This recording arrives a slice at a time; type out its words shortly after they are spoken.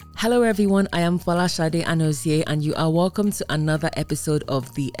Hello everyone, I am Folashade Anozie and you are welcome to another episode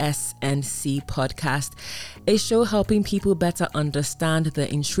of the SNC podcast, a show helping people better understand the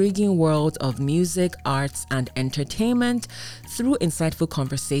intriguing world of music, arts and entertainment through insightful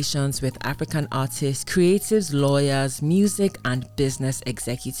conversations with African artists, creatives, lawyers, music and business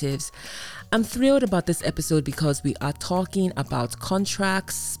executives. I'm thrilled about this episode because we are talking about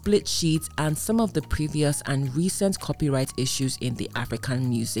contracts, split sheets, and some of the previous and recent copyright issues in the African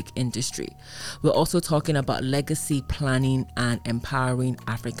music industry. We're also talking about legacy planning and empowering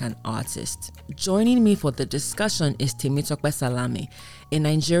African artists. Joining me for the discussion is Temitope Salami, a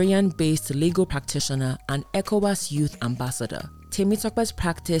Nigerian-based legal practitioner and ECOWAS Youth Ambassador. Temitope's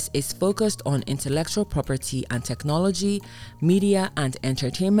practice is focused on intellectual property and technology, media and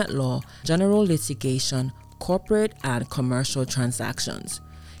entertainment law, general litigation, corporate and commercial transactions.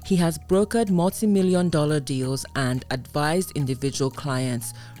 He has brokered multi-million-dollar deals and advised individual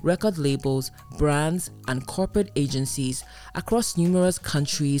clients, record labels, brands, and corporate agencies across numerous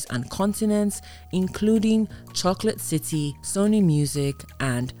countries and continents, including Chocolate City, Sony Music,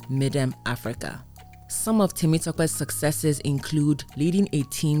 and Midem Africa. Some of Temitope's successes include leading a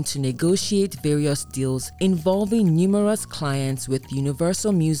team to negotiate various deals involving numerous clients with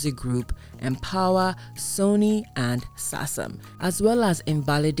Universal Music Group, Empower, Sony, and SASAM, as well as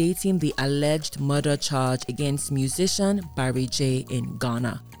invalidating the alleged murder charge against musician Barry J in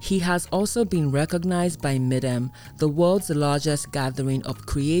Ghana. He has also been recognized by Midem, the world's largest gathering of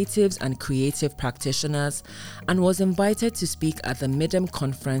creatives and creative practitioners, and was invited to speak at the Midem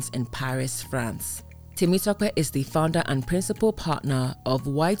conference in Paris, France. Temitope is the founder and principal partner of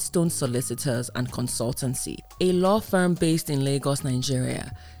Whitestone Solicitors and Consultancy, a law firm based in Lagos,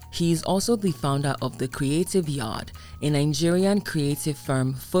 Nigeria. He is also the founder of The Creative Yard, a Nigerian creative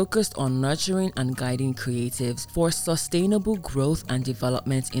firm focused on nurturing and guiding creatives for sustainable growth and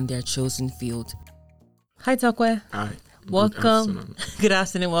development in their chosen field. Hi, Tokwe. Hi. Welcome. Good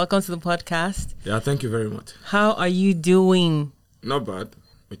afternoon. Welcome to the podcast. Yeah, thank you very much. How are you doing? Not bad.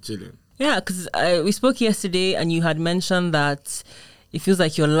 We're chilling. Yeah, because we spoke yesterday and you had mentioned that it feels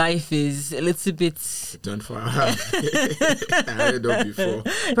like your life is a little bit... 24 hours. I had it done before.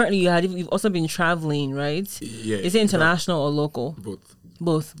 Apparently you've also been traveling, right? Yeah. Is it international or local? Both.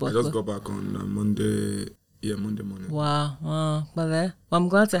 Both. I just got back on Monday morning. Wow. Well, I'm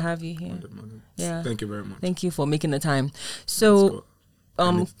glad to have you here. Monday morning. Yeah. Thank you very much. Thank you for making the time. So...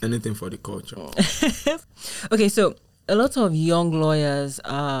 anything for the culture. Okay, so a lot of young lawyers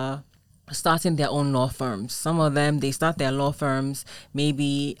are starting their own law firms. Some of them, they start their law firms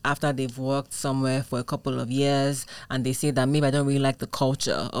maybe after they've worked somewhere for a couple of years and they say that maybe I don't really like the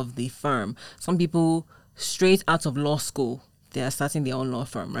culture of the firm. Some people straight out of law school, they are starting their own law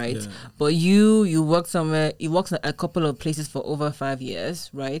firm, right? Yeah. But you worked somewhere, you worked at a couple of places for over 5 years,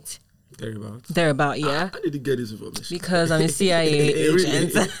 right? Thereabout, yeah. How did you get this information? Because I'm a CIA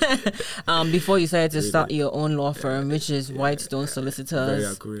agent. Before you decided to start your own law firm, which is Whitestone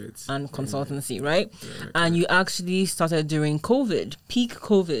Solicitors and Consultancy, right? And you actually started during COVID, peak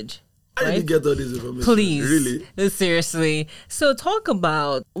COVID. How did you get all this information? Please. Really? Seriously. So talk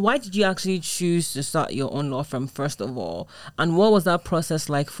about why did you actually choose to start your own law firm, first of all? And what was that process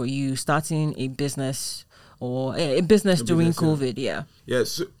like for you, starting a business or a business during COVID? Yeah. Yeah.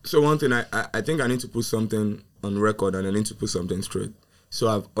 So one thing, I think I need to put something on record and I need to put something straight. So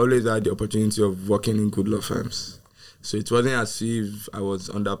I've always had the opportunity of working in good law firms. So it wasn't as if I was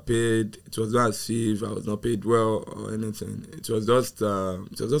underpaid. It was not as if I was not paid well or anything. It was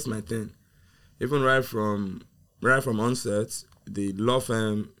just my thing. Even right from onset, the law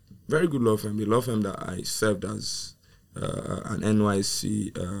firm, very good law firm, the law firm that I served as an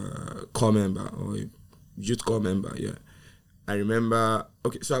NYC core member or a youth core member, yeah. I remember,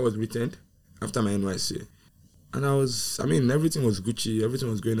 so I was retained after my NYC. And everything was Gucci, everything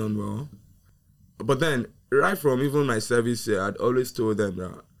was going on well. But then, right from even my service here, I'd always told them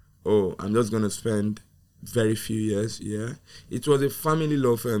that, I'm just going to spend very few years, yeah. It was a family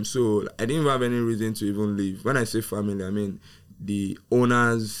law firm, so I didn't have any reason to even leave. When I say family, I mean the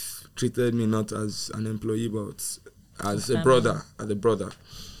owners treated me not as an employee, but as a brother.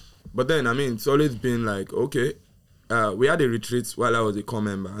 But then, it's always been like, okay, we had a retreat while I was a core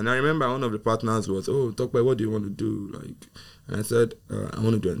member. And I remember one of the partners was, talk about what do you want to do? And I said, I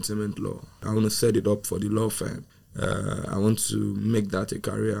want to do entertainment law. I want to set it up for the law firm. I want to make that a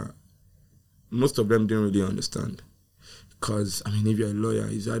career. Most of them didn't really understand. Because, if you're a lawyer,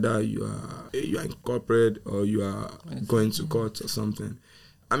 it's either you are in corporate or you are going to court or something.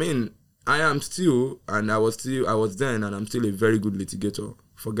 I am still, and I was then, and I'm still a very good litigator.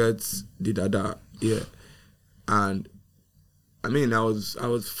 Forget the dada, yeah. And I mean, I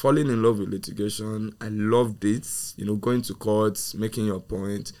was falling in love with litigation. I loved it. Going to courts, making your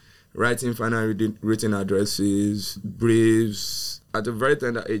point, writing final written addresses, briefs. At a very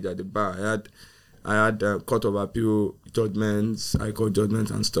tender age at the bar, I had court of appeal judgments, high court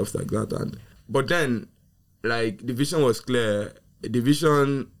judgments, and stuff like that. But then, like, the vision was clear. The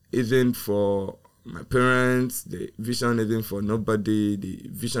vision isn't for my parents. The vision isn't for nobody. The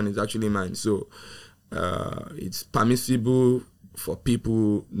vision is actually mine. So it's permissible for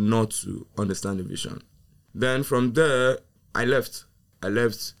people not to understand the vision. Then from there, I left. I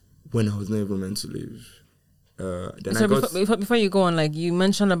left when I was not even meant to leave. Before you go on, like you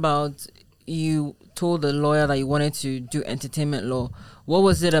mentioned about you told the lawyer that you wanted to do entertainment law. What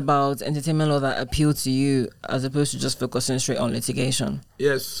was it about entertainment law that appealed to you as opposed to just focusing straight on litigation?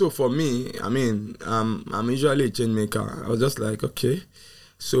 Yes, so for me, I mean, I'm usually a change maker. I was just like, okay,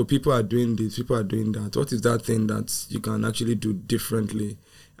 so people are doing this, people are doing that. What is that thing that you can actually do differently?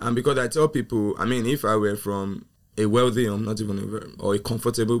 And because I tell people, I mean, if I were from a wealthy, or a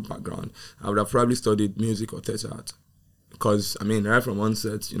comfortable background, I would have probably studied music or theatre art. Because, I mean, right from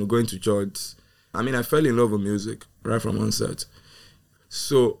onset, going to church, I mean, I fell in love with music right from onset.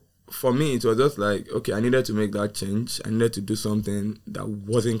 So, for me, it was just like, okay, I needed to make that change. I needed to do something that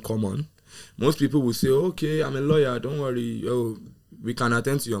wasn't common. Most people will say, okay, I'm a lawyer, don't worry, we can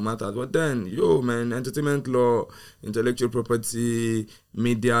attend to your matters. But then, man, entertainment law, intellectual property,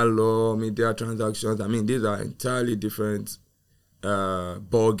 media law, media transactions, I mean, these are entirely different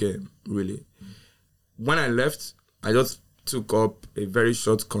ball game, really. When I left, I just took up a very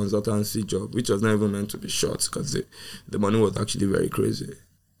short consultancy job, which was not even meant to be short because the money was actually very crazy.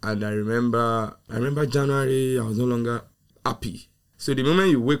 And I remember January, I was no longer happy. So the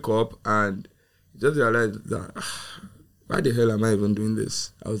moment you wake up and you just realize that, why the hell am I even doing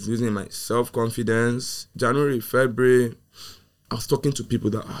this? I was losing my self-confidence. January, February, I was talking to people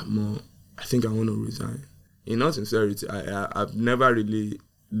that, I think I want to resign. In all sincerity, I've never really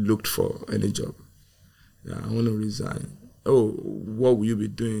looked for any job. Yeah, I want to resign. Oh, what will you be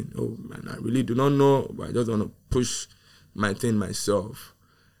doing? Oh, man, I really do not know, but I just want to push my thing myself.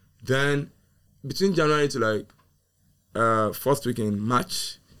 Then, between January to first week in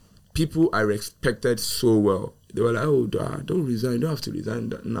March, people I respected so well. They were like, oh, don't resign. You don't have to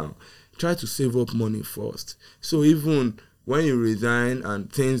resign now. Try to save up money first. So even when you resign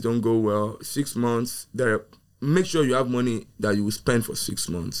and things don't go well, 6 months, make sure you have money that you will spend for 6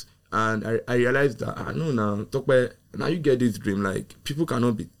 months. And I realized that, I know now, now you get this dream, like, people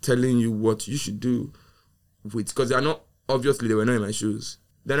cannot be telling you what you should do because they were not in my shoes.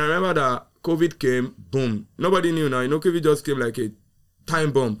 Then I remember that COVID came, boom. Nobody knew now, COVID just came like a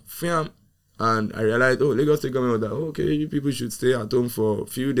time bomb, and I realized, Lagos State government was like, okay, you people should stay at home for a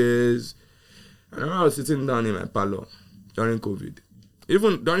few days. And I remember I was sitting down in my parlor during COVID.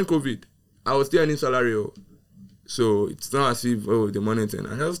 Even during COVID, I was still earning salary. So it's not as if, the money thing.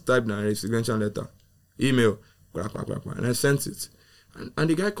 I just typed a resignation letter, email, and I sent it. And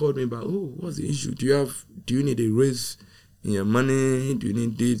the guy called me back, what's the issue? Do you need a raise in your money? Do you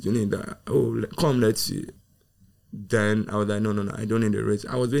need this? Do you need that? Come, let's see. Then I was like, no, I don't need a raise.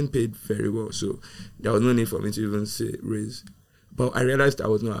 I was being paid very well, so there was no need for me to even say raise. But I realized I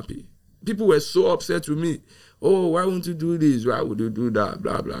was not happy. People were so upset with me. Why won't you do this? Why would you do that?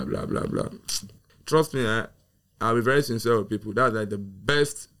 Blah, blah, blah, blah, blah. Trust me, I'll be very sincere with people. That's like the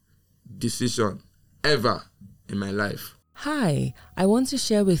best decision ever in my life. Hi, I want to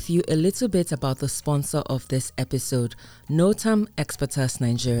share with you a little bit about the sponsor of this episode, Notam Expertise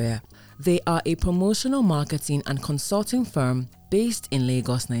Nigeria. They are a promotional marketing and consulting firm based in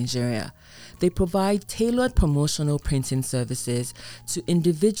Lagos, Nigeria. They provide tailored promotional printing services to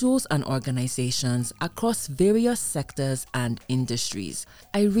individuals and organizations across various sectors and industries.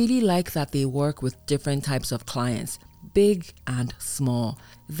 I really like that they work with different types of clients, big and small.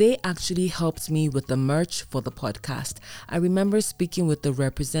 They actually helped me with the merch for the podcast. I remember speaking with the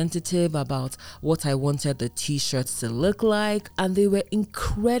representative about what I wanted the t-shirts to look like, and they were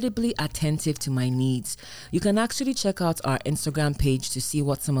incredibly attentive to my needs. You can actually check out our Instagram page to see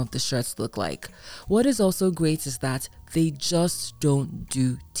what some of the shirts look like. What is also great is that they just don't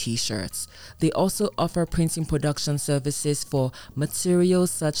do t-shirts. They also offer printing production services for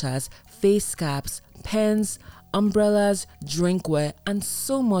materials such as face caps, pens, umbrellas, drinkware, and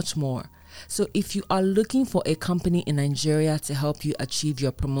so much more. So if you are looking for a company in Nigeria to help you achieve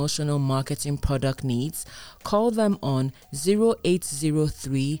your promotional marketing product needs, call them on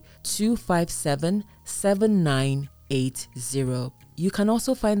 0803 257 7980. You can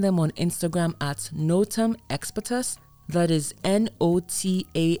also find them on Instagram at Notam Expertise, that is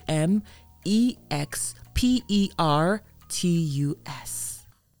NOTAMEXPERTISE. TUS?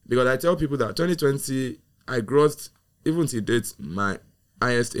 Because I tell people that 2020, I grossed, even to date, my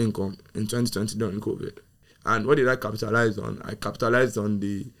highest income in 2020 during COVID. And what did I capitalize on? I capitalized on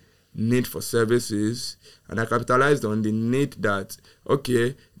the need for services, and I capitalized on the need that,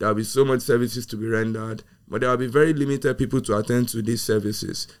 okay, there will be so much services to be rendered, but there will be very limited people to attend to these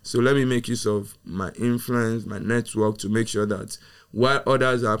services. So let me make use of my influence, my network, to make sure that while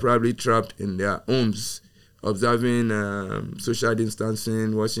others are probably trapped in their homes, observing social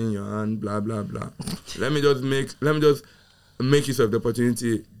distancing, washing your hand, blah blah blah, let me just make use of the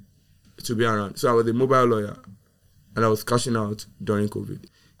opportunity to be around. So I was a mobile lawyer, and I was cashing out during COVID.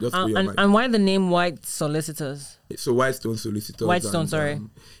 And why the name White Solicitors? So Whitestone Solicitors. Whitestone, sorry.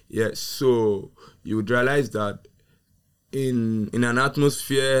 So you would realize that in an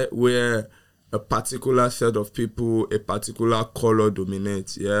atmosphere where a particular set of people, a particular color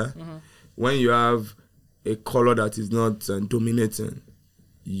dominates, when you have a color that is not dominating,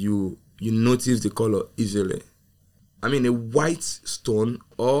 you notice the color easily. I mean, a white stone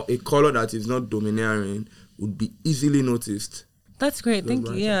or a color that is not domineering would be easily noticed. That's great. Thank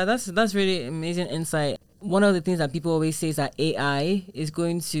you. Yeah, that's really amazing insight. One of the things that people always say is that AI is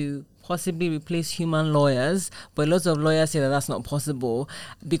going to possibly replace human lawyers, but lots of lawyers say that that's not possible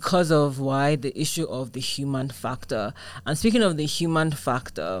because of the issue of the human factor. And speaking of the human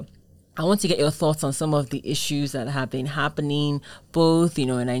factor, I want to get your thoughts on some of the issues that have been happening both, in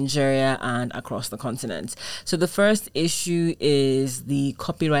Nigeria and across the continent. So the first issue is the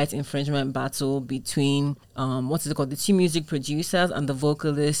copyright infringement battle between, the two music producers and the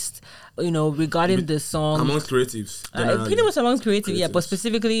vocalist, regarding the song. Amongst creatives. Pretty much amongst creatives, yeah, but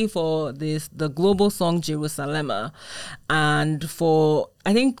specifically for the global song Jerusalem. And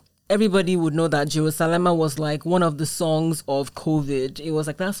I think everybody would know that Jerusalem was like one of the songs of COVID. It was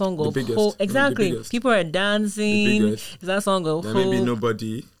like that song of hope. Exactly. People are dancing. It's that song of hope. There may be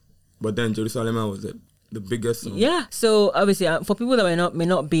nobody, but then Jerusalem was the biggest song. Yeah. So obviously, for people that may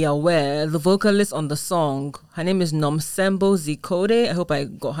not be aware, the vocalist on the song, her name is Nomsembo Zikode, I hope I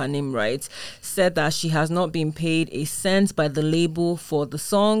got her name right, said that she has not been paid a cent by the label for the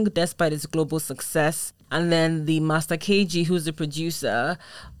song, despite its global success. And then the Master KG, who's the producer,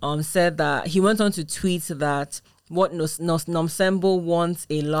 said that he went on to tweet that Nomsembo wants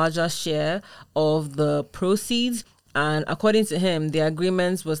a larger share of the proceeds. And according to him, the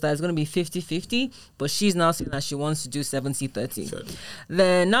agreement was that it's going to be 50-50, but she's now saying that she wants to do 70-30.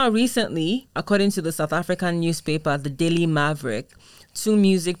 Then now recently, according to the South African newspaper, the Daily Maverick, 2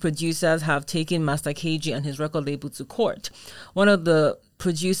 music producers have taken Master KG and his record label to court. One of the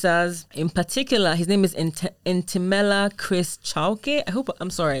producers in particular, his name is Intimela Chris Chauke. I'm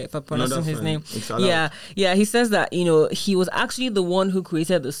sorry if I'm pronouncing his name. Yeah. He says that, he was actually the one who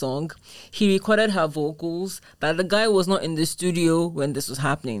created the song. He recorded her vocals, that the guy was not in the studio when this was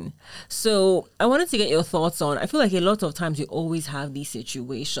happening. So I wanted to get your thoughts on, I feel like a lot of times we always have these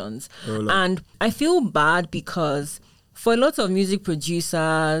situations. And I feel bad because for a lot of music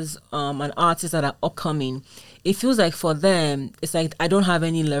producers and artists that are upcoming, it feels like for them, it's like, I don't have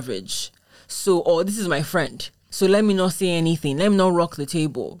any leverage. So, this is my friend. So let me not say anything. Let me not rock the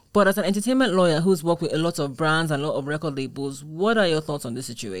table. But as an entertainment lawyer who's worked with a lot of brands and a lot of record labels, what are your thoughts on this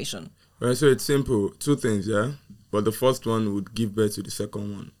situation? Right, so it's simple. 2 things, yeah? But the first one would give birth to the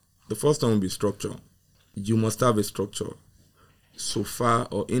second one. The first one would be structure. You must have a structure. So far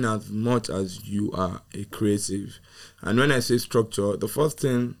or in as much as you are a creative. And when I say structure, the first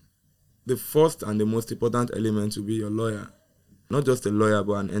and the most important element will be your lawyer. Not just a lawyer,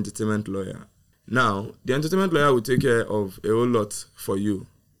 but an entertainment lawyer. Now, the entertainment lawyer will take care of a whole lot for you.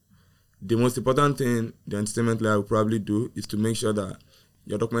 The most important thing the entertainment lawyer will probably do is to make sure that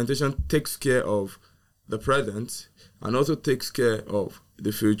your documentation takes care of the present and also takes care of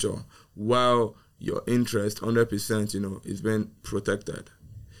the future, while your interest 100%, is being protected.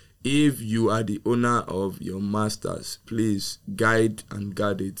 If you are the owner of your masters, please guide and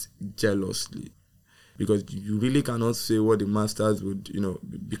guard it jealously, because you really cannot say what the masters would,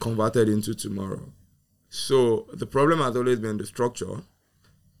 be converted into tomorrow. So the problem has always been the structure.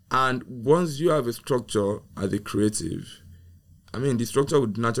 And once you have a structure as a creative, the structure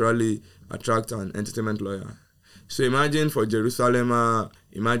would naturally attract an entertainment lawyer. So imagine for Jerusalem,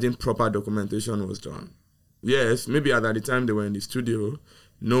 imagine proper documentation was done. Yes, maybe at the time they were in the studio,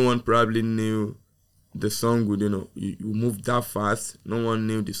 no one probably knew the song would, you move that fast. No one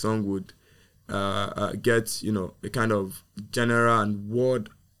knew the song would get, a kind of general and word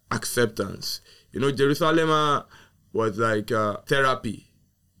acceptance. Jerusalem was like therapy.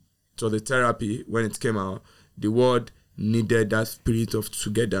 So the therapy, when it came out, the word needed that spirit of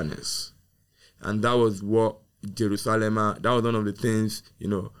togetherness. And that was what Jerusalem. That was one of the things,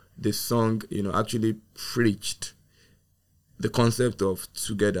 the song, actually preached the concept of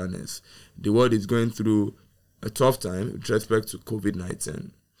togetherness. The world is going through a tough time with respect to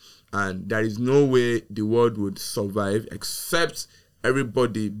COVID-19. And there is no way the world would survive except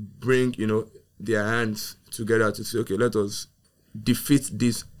everybody bring, their hands together to say, okay, let us defeat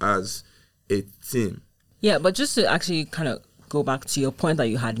this as a team. Yeah, but just to actually kind of go back to your point that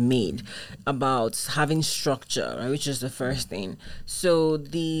you had made about having structure, right, which is the first thing. So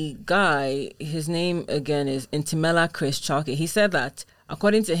the guy, his name again is Intimela Chris Chalke. He said that,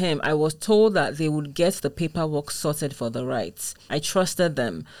 according to him, I was told that they would get the paperwork sorted for the rights. I trusted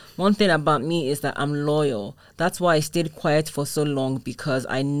them. One thing about me is that I'm loyal. That's why I stayed quiet for so long, because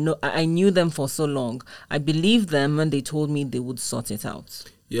I knew them for so long. I believed them when they told me they would sort it out.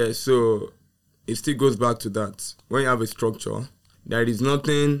 Yeah, so it still goes back to that. When you have a structure, there is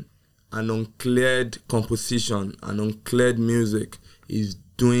nothing an uncleared composition, an uncleared music is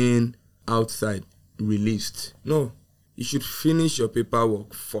doing outside released. No. You should finish your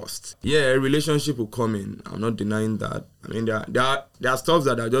paperwork first. Yeah, a relationship will come in. I'm not denying that. I mean, there are stuff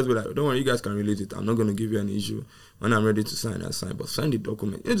that I just be like, don't worry, you guys can release it. I'm not going to give you an issue. When I'm ready to sign, I sign. But sign the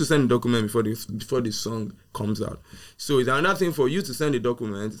document. You need to send the document before the song comes out. So it's another thing for you to send the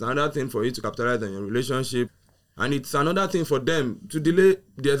document. It's another thing for you to capitalize on your relationship. And it's another thing for them to delay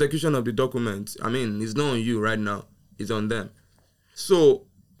the execution of the document. I mean, it's not on you right now. It's on them. So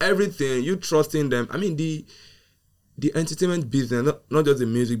everything, you trusting them. I mean, the entertainment business, not just the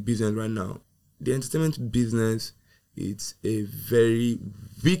music business right now, the entertainment business, it's a very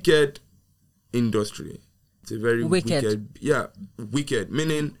wicked industry. It's a very wicked. Yeah, wicked.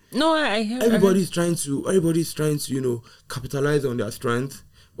 Meaning, no, I hear everybody's trying to, capitalize on their strength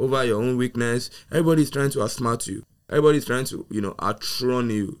over your own weakness. Everybody's trying to outsmart you. Everybody's trying to, outrun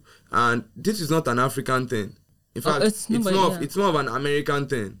you. And this is not an African thing. In fact, it's more of an American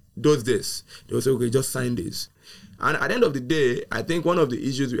thing. Those days, they will say, okay, just sign this. And at the end of the day, I think one of the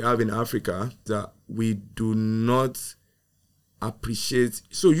issues we have in Africa is that we do not appreciate.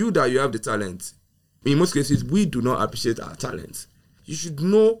 So you have the talent. In most cases, we do not appreciate our talent. You should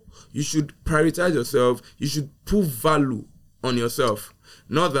know, you should prioritize yourself. You should put value on yourself.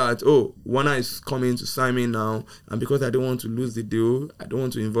 Not that, Warner is coming to sign me now, and because I don't want to lose the deal, I don't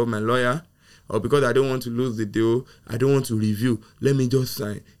want to involve my lawyer, or because I don't want to lose the deal, I don't want to review, let me just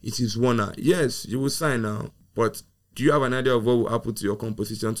sign. It is Warner. Yes, you will sign now, but do you have an idea of what will happen to your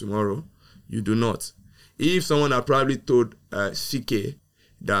composition tomorrow? You do not. If someone had probably told CK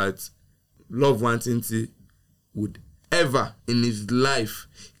that Love Nwantiti would ever in his life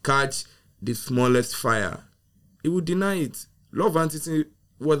catch the smallest fire, he would deny it. Love Nwantiti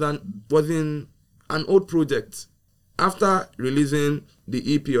was in an old project. After releasing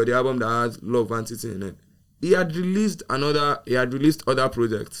the EP or the album that has Love Nwantiti in it, he had released other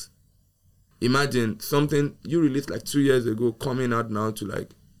projects. Imagine something you released like 2 years ago coming out now to like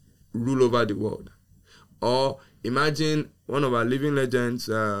rule over the world. Or imagine one of our living legends,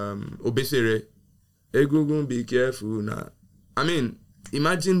 Obesere, Egungun, be careful now. I mean,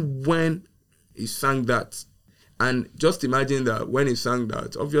 imagine when he sang that. And just imagine that when he sang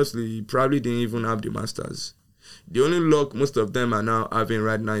that, obviously he probably didn't even have the masters. The only luck most of them are now having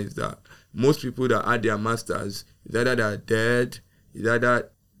right now is that most people that had their masters, is either they're dead, is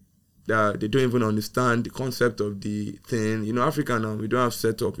either they don't even understand the concept of the thing. Africa now, we don't have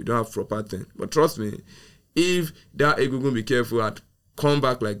setup, we don't have proper thing. But trust me, if that Egungun Be Careful had come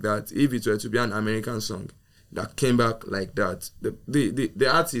back like that, if it were to be an American song that came back like that, the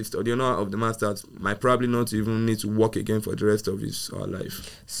artist or the owner of the masters might probably not even need to work again for the rest of his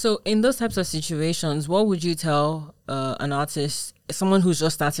life. So in those types of situations, what would you tell an artist, someone who's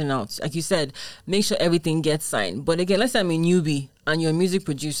just starting out? Like you said, make sure everything gets signed. But again, let's say I'm a newbie and you're a music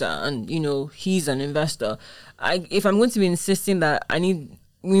producer and, he's an investor. If I'm going to be insisting that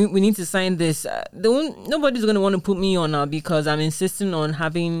we need to sign this, nobody's going to want to put me on now because I'm insisting on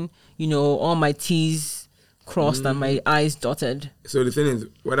having, all my T's crossed and my I's dotted. So the thing is,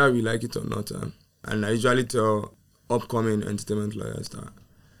 whether we like it or not, and I usually tell upcoming entertainment lawyers that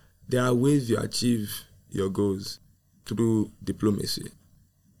there are ways you achieve your goals through diplomacy.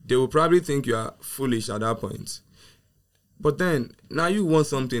 They will probably think you are foolish at that point. But then, now you want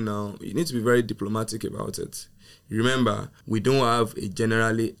something now, you need to be very diplomatic about it. Remember, we don't have a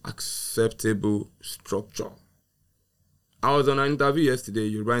generally acceptable structure. I was on an interview yesterday,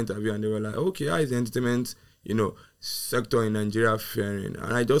 Yoruba interview, and they were like, okay, how is the entertainment, sector in Nigeria faring?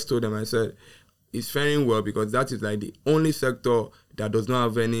 And I just told them, I said, it's faring well because that is like the only sector that does not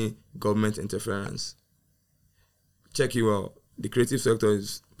have any government interference. Check it well. The creative sector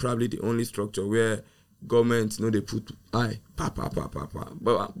is probably the only structure where government, they put eye, pa.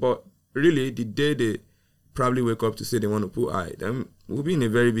 But really, the day they probably wake up to say they want to put eye, then we'll be in a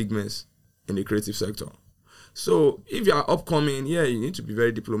very big mess in the creative sector. So if you are upcoming, you need to be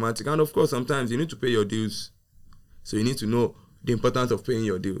very diplomatic. And of course, sometimes you need to pay your dues. So you need to know the importance of paying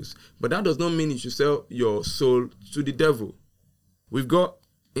your dues. But that does not mean you should sell your soul to the devil. We've got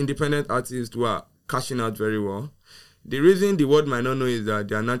independent artists who are cashing out very well. The reason the world might not know is that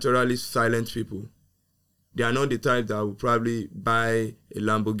they are naturally silent people. They are not the type that will probably buy a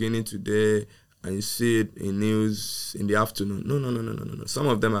Lamborghini today and you see it in news in the afternoon. No. Some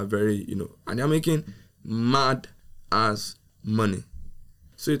of them are very, and they're making mad ass money.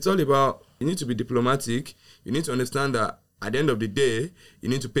 So it's all about, you need to be diplomatic. You need to understand that at the end of the day, you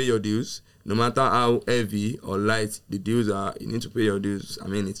need to pay your dues. No matter how heavy or light the dues are, you need to pay your dues. I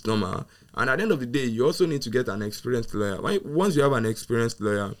mean, it's normal. And at the end of the day, you also need to get an experienced lawyer. Once you have an experienced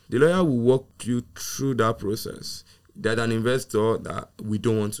lawyer, the lawyer will walk you through that process. There's an investor that we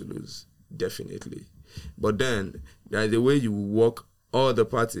don't want to lose, definitely. But then, there's a way you will walk all the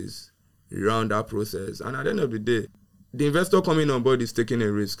parties around that process. And at the end of the day, the investor coming on board is taking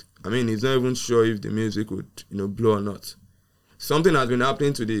a risk. I mean, he's not even sure if the music would, blow or not. Something has been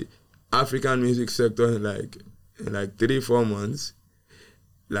happening to the African music sector in like 3-4 months.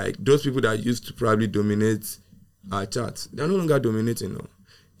 Like those people that used to probably dominate our charts, they're no longer dominating now.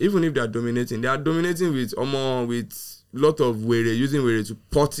 Even if they are dominating with lot of using were to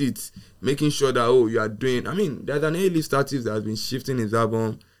pot it, making sure that you are doing. I mean, there's an A-list artist that has been shifting his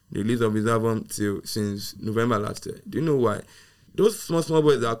album, the release of his album since November last year. Do you know why? Those small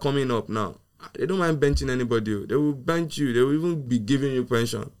boys that are coming up now, they don't mind benching anybody. They will bench you. They will even be giving you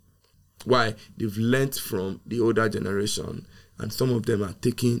pension. Why? They've learnt from the older generation. And some of them are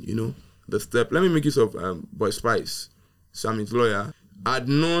taking, the step. Let me make use of Boy Spice, Sami's lawyer. I'd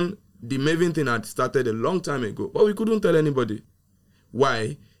known the Maven thing had started a long time ago, but we couldn't tell anybody.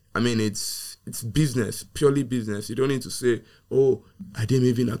 Why? I mean, it's business, purely business. You don't need to say, are they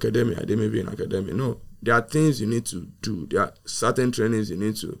Maven Academy? No. There are things you need to do. There are certain trainings you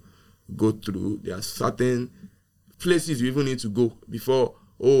need to go through. There are certain places you even need to go before,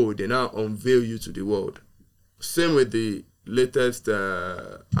 they now unveil you to the world. Same with the latest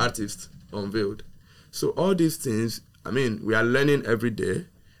artist unveiled. So all these things, I mean, we are learning every day,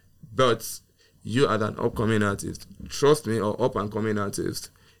 but you as an upcoming artist, trust me, or up and coming artist,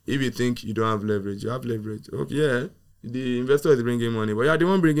 if you think you don't have leverage, you have leverage. Okay, yeah, the investor is bringing money, but you are the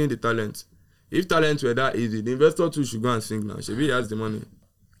one bringing the talent. If talent were that easy, the investor too should go and sing now. Shebi has the money.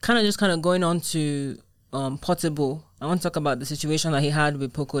 Kind of going on to Portable. I want to talk about the situation that he had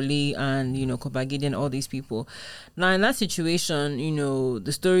with Pokoli and, Kobagidi and all these people. Now, in that situation,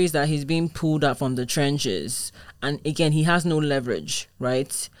 the story is that he's being pulled out from the trenches. And again, he has no leverage,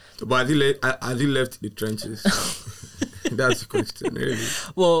 right? But has he left the trenches? That's the question, really.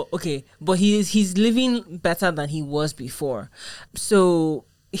 Well, okay. But he's living better than he was before. So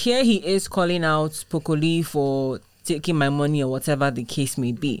here he is calling out Pokoli for taking my money or whatever the case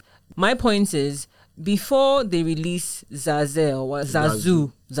may be. My point is, before they release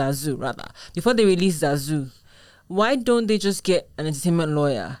Zazu, before they release Zazu, why don't they just get an entertainment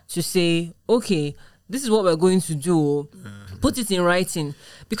lawyer to say, okay, this is what we're going to do, put it in writing?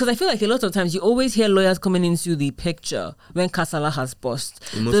 Because I feel like a lot of times you always hear lawyers coming into the picture when Kasala has bust.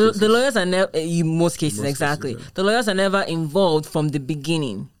 The lawyers are never, in most cases, exactly. The lawyers are never involved from the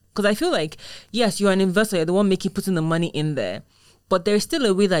beginning. Because I feel like, yes, you're an investor, you're the one putting the money in there. But there's still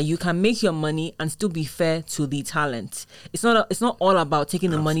a way that you can make your money and still be fair to the talent. It's not all about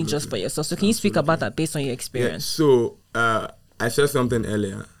taking the money just for yourself. So can you speak about that based on your experience? Yeah. So I said something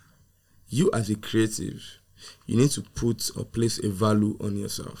earlier. You as a creative, you need to put or place a value on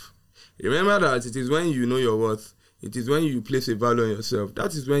yourself. Remember that it is when you know your worth, it is when you place a value on yourself,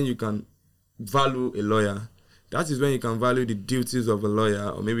 that is when you can value a lawyer. That is when you can value the duties of a lawyer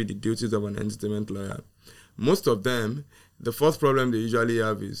or maybe the duties of an entertainment lawyer. Most of them, the first problem they usually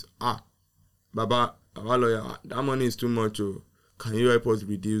have is, Baba, our lawyer, that money is too much. Oh. Can you help us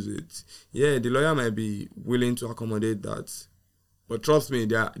reduce it? Yeah, the lawyer might be willing to accommodate that. But trust me,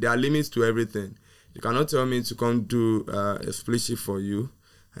 there are limits to everything. You cannot tell me to come do a split shift for you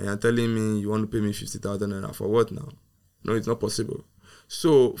and you're telling me you want to pay me 50,000 naira for what now? No, it's not possible.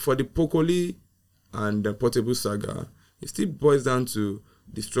 So for the Pokoli and the Portable saga, it still boils down to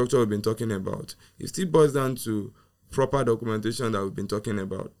the structure we've been talking about. It still boils down to proper documentation that we've been talking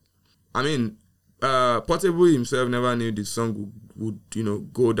about. I mean, Portable himself never knew the song would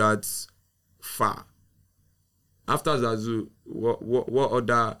go that far. After Zazu,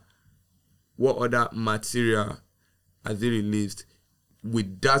 what other material has he released?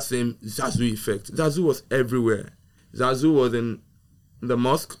 with that same Zazu effect. Zazu was everywhere. Zazu was in the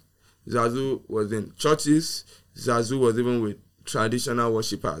mosque. Zazu was in churches. Zazu was even with traditional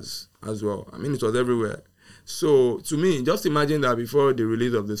worshippers as well. I mean, it was everywhere. So, to me, just imagine that before the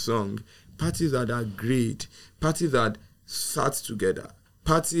release of the song, parties had agreed, parties had sat together,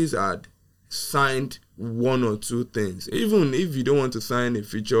 parties had signed one or two things. Even if you don't want to sign a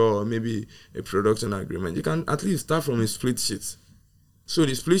feature or maybe a production agreement, you can at least start from a split sheet. So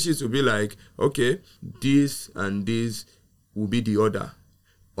the split sheet will be like, okay, this and this will be the order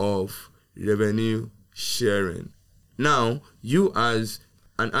of revenue sharing. Now, you as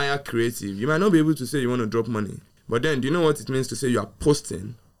an higher creative, you might not be able to say you want to drop money. But then, do you know what it means to say you are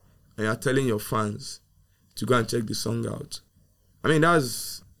posting and you are telling your fans to go and check the song out? I mean,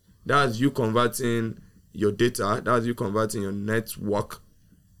 that's you converting your data, that's you converting your network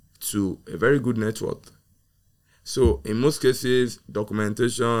to a very good network. So in most cases,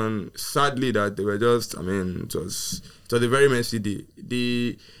 documentation, sadly that they were just, I mean, it was a very messy day.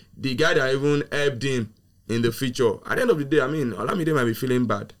 The guy that even helped him in the feature, at the end of the day, I mean, Olamide might be feeling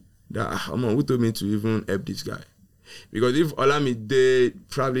bad that, who told me to even help this guy? Because if Olamide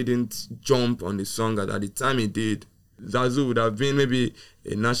probably didn't jump on the song at the time he did, Zazu would have been maybe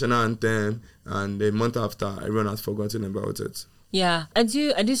a national anthem, and a month after, everyone has forgotten about it. Yeah, I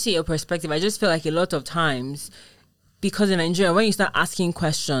do see your perspective. I just feel like a lot of times, because in Nigeria, when you start asking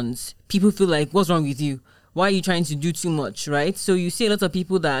questions, people feel like, what's wrong with you? Why are you trying to do too much, right? So you see a lot of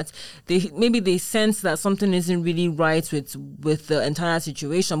people that they sense that something isn't really right with the entire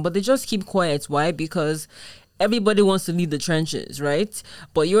situation, but they just keep quiet. Why? Because everybody wants to leave the trenches, right?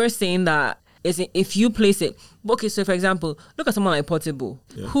 But you're saying that if you place it, okay, so for example, look at someone like Portable,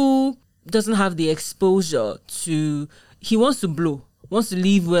 who doesn't have the exposure to, he wants to blow, wants to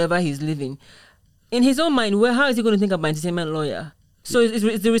leave wherever he's living. In his own mind, how is he going to think about entertainment lawyer? So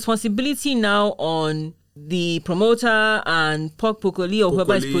it's the responsibility now on the promoter and Pokoli or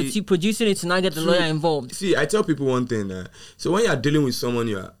whoever is producing it to not get the lawyer involved. See, I tell people one thing. So when you are dealing with someone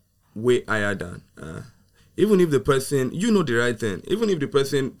you are way higher than, even if the person, you know the right thing, even if the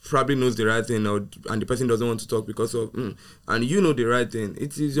person probably knows the right thing and the person doesn't want to talk because of, and you know the right thing,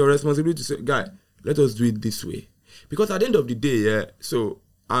 it is your responsibility to say, guy, let us do it this way. Because at the end of the day, so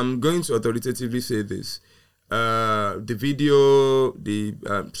I'm going to authoritatively say this. The video,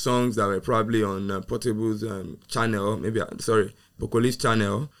 the songs that were probably on Portable's channel, Pokoli's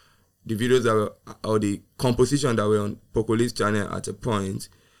channel, the videos that were, or the composition that were on Pokoli's channel at a point,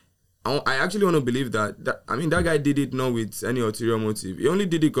 I actually want to believe that guy did it not with any ulterior motive. He only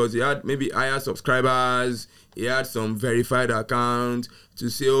did it because he had maybe higher subscribers, he had some verified accounts to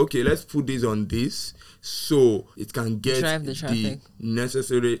say, okay, let's put this on this so it can get the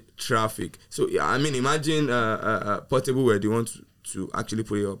necessary traffic. So, yeah, I mean, imagine Portable were the ones to actually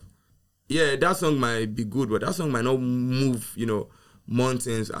put it up. Yeah, that song might be good, but that song might not move,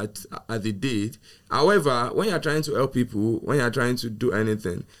 mountains as it did. However, when you're trying to help people, when you're trying to do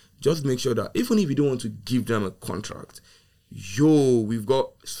anything, just make sure that even if you don't want to give them a contract, we've got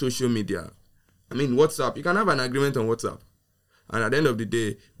social media. I mean, WhatsApp, you can have an agreement on WhatsApp. And at the end of the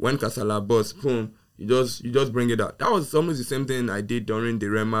day, when Kasala bust, boom, you just bring it out. That was almost the same thing I did during the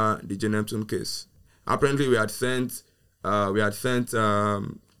Rema, the Neptune case. Apparently, we had sent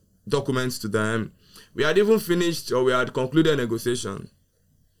documents to them. We had even finished, or we had concluded negotiation.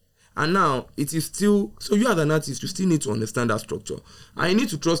 And now, it is still, so you as an artist, you still need to understand that structure. And you need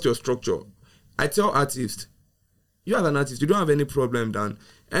to trust your structure. I tell artists, you as an artist, you don't have any problem then.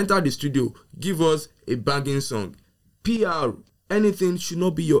 Enter the studio, give us a banging song. PR, anything should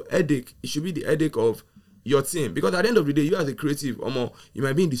not be your headache. It should be the headache of your team. Because at the end of the day, you as a creative, you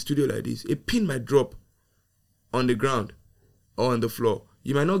might be in the studio like this. A pin might drop on the ground or on the floor.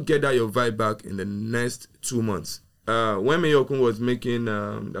 You might not get that your vibe back in the next 2 months. When Mayokun was making,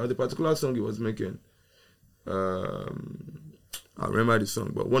 there was a particular song he was making. I remember the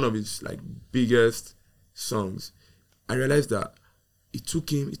song, but one of his biggest songs. I realized that it took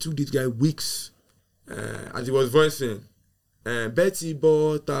this guy weeks as he was voicing Betty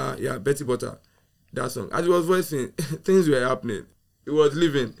Butter, that song. As he was voicing, things were happening. It was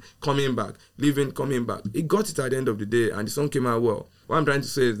leaving, coming back. He got it at the end of the day, and the song came out well. What I'm trying to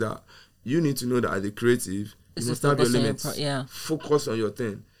say is that you need to know that as a creative, you must have your limits. Focus on your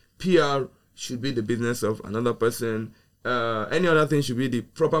thing. PR should be the business of another person. Any other thing should be the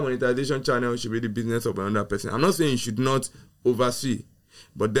proper monetization channel, should be the business of another person. I'm not saying you should not oversee,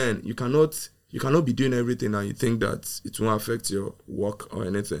 but then you cannot be doing everything and you think that it won't affect your work or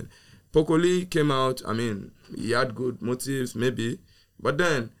anything. Pokoli came out, I mean, he had good motives maybe, but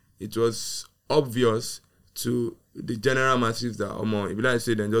then it was obvious to the general masses that, if I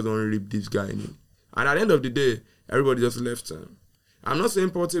say they just don't rip this guy in. And at the end of the day, everybody just left him. I'm not saying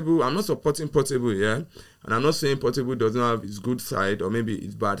Portable, I'm not supporting Portable, yeah? And I'm not saying Portable doesn't have its good side or maybe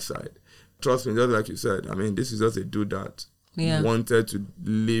its bad side. Trust me, just like you said, I mean, this is just a dude that wanted to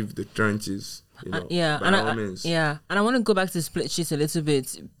leave the trenches. You know, and I want to go back to Split Sheets a little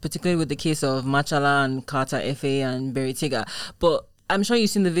bit, particularly with the case of Machala and Carter F.A. and Berry Tigger. But I'm sure you've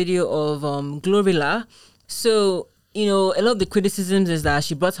seen the video of Glorilla. So, you know, a lot of the criticisms is that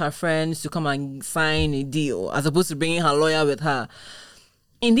she brought her friends to come and sign a deal as opposed to bringing her lawyer with her.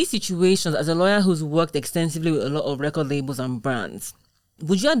 In these situations, as a lawyer who's worked extensively with a lot of record labels and brands,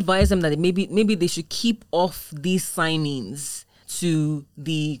 would you advise them that maybe they should keep off these signings to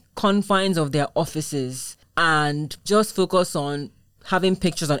the confines of their offices and just focus on having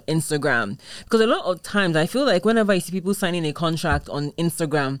pictures on Instagram? Because a lot of times I feel like whenever I see people signing a contract on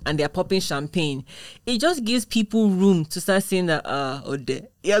Instagram and they're popping champagne, it just gives people room to start saying that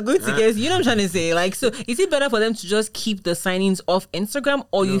you're going to get, you know what I'm trying to say? Like, so is it better for them to just keep the signings off Instagram,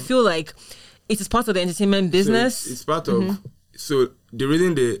 or you feel like it is part of the entertainment business? So it's part of, so the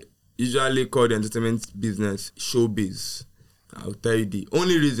reason they usually call the entertainment business showbiz, I'll tell you the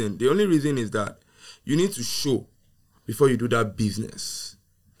only reason is that you need to show before you do that business.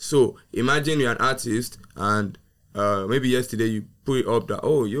 So imagine you're an artist and maybe yesterday you put it up that,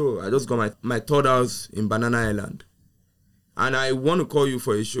 I just got my third house in Banana Island and I want to call you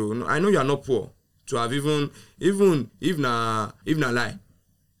for a show. I know you're not poor to have even if na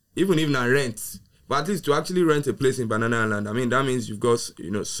rent, but at least to actually rent a place in Banana Island, I mean, that means you've got,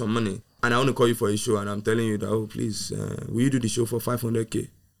 some money. And I want to call you for a show and I'm telling you that, please, will you do the show for 500K?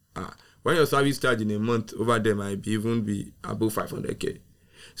 When your service charge in a month over there might even be above 500K.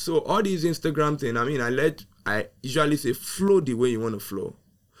 So all these Instagram things, I mean, I usually say flow the way you want to flow.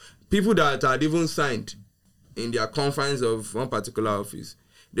 People that are even signed in their confines of one particular office,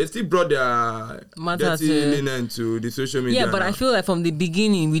 they still brought their dirty linen to the social media. Yeah, but now. I feel like from the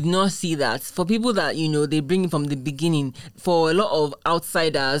beginning, we did not see that. For people that, they bring it from the beginning, for a lot of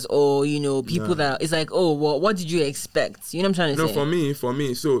outsiders or, people that, it's like, what did you expect? You know what I'm trying to say? For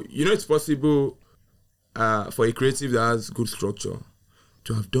me. So, it's possible for a creative that has good structure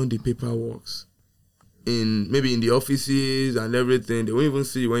to have done the paperwork maybe in the offices and everything. They won't even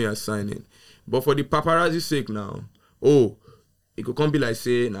see when you're signing. But for the paparazzi sake now, it could come be like,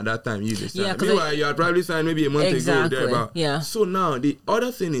 say, at that time, you just signed. Meanwhile, you had probably signed maybe a month ago. So now, the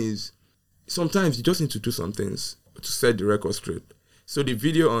other thing is, sometimes you just need to do some things to set the record straight. So the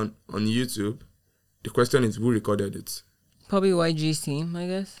video on YouTube, the question is, who recorded it? Probably YG's team, I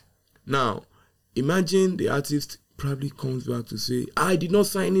guess. Now, imagine the artist probably comes back to say, I did not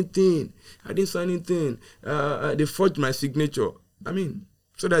sign anything. I didn't sign anything. They forged my signature. I mean,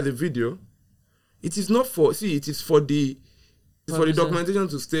 so that's the video. It is not for, it is for the... for the documentation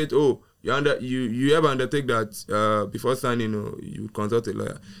to state, you ever undertake that before signing, you consult a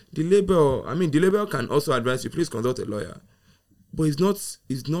lawyer. The label can also advise you, please consult a lawyer. But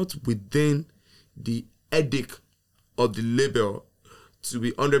it's not within the edict of the label to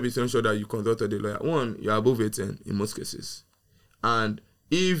be 100% sure that you consulted a lawyer. One, you're above 18 in most cases. And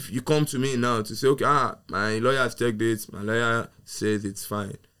if you come to me now to say, okay, my lawyer has checked it, my lawyer says it's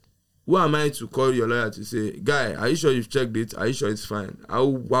fine. Who am I to call your lawyer to say, guy, are you sure you've checked it? Are you sure it's fine?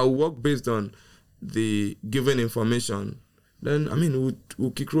 I'll work based on the given information. Then,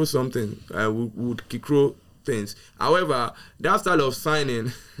 we'll kick-roll something. We'll kick-roll things. However, that style of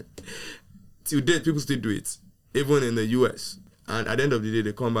signing, till date, people still do it, even in the US. And at the end of the day,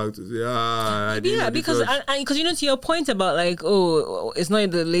 they come back to say, because to your point about it's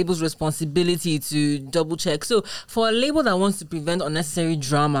not the label's responsibility to double check. So for a label that wants to prevent unnecessary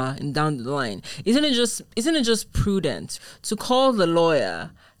drama down the line, isn't it just prudent to call the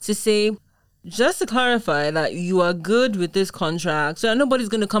lawyer to say, just to clarify that you are good with this contract, so that nobody's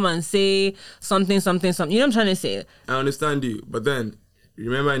going to come and say something. You know what I'm trying to say? I understand you, but then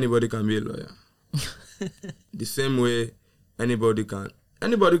remember, anybody can be a lawyer. The same way. Anybody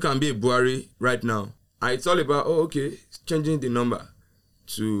can be a Buhari right now. It's all about, changing the number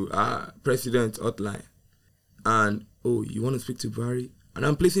to president hotline. And, you want to speak to Buhari? And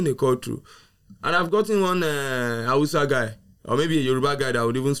I'm placing a call through. And I've gotten one Hausa guy, or maybe a Yoruba guy that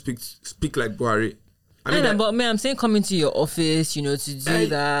would even speak like Buhari. I'm saying coming to your office, to do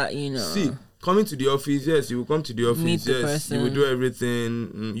that, See, coming to the office, yes, you will come to the office, meet the person. You will do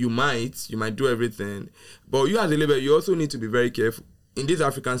everything. You might do everything. But you as a label, you also need to be very careful. In this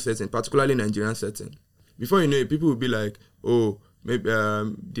African setting, particularly Nigerian setting, before you know it, people will be like, maybe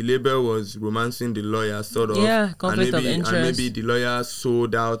the label was romancing the lawyer, sort of. Yeah, conflict of interest. And maybe the lawyer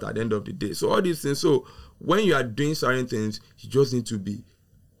sold out at the end of the day. So all these things. So when you are doing certain things, you just need to be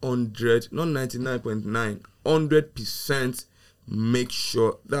 100, not 99.9, 100%. Make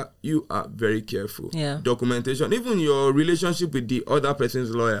sure that you are very careful. Yeah. Documentation, even your relationship with the other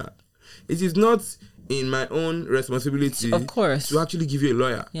person's lawyer. It is not in my own responsibility, of course, to actually give you a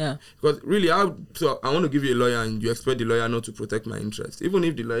lawyer. Yeah. Because really, I want to give you a lawyer, and you expect the lawyer not to protect my interests, even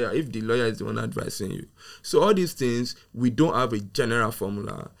if the lawyer is the one advising you. So all these things, we don't have a general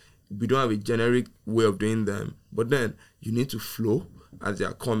formula. We don't have a generic way of doing them. But then you need to flow as they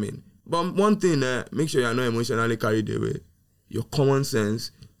are coming. But one thing, make sure you are not emotionally carried away. Your common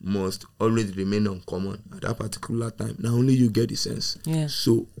sense must always remain uncommon at that particular time. Now only you get the sense. Yeah.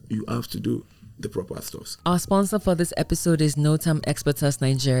 So you have to do the proper stuff. Our sponsor for this episode is Notam Expertus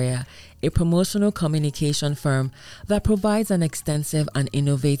Nigeria, a promotional communication firm that provides an extensive and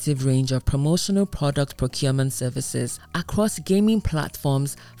innovative range of promotional product procurement services across gaming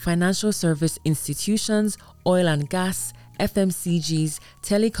platforms, financial service institutions, oil and gas, FMCGs,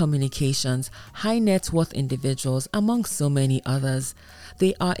 telecommunications, high net worth individuals, among so many others.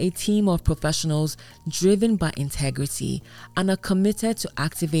 They are a team of professionals driven by integrity and are committed to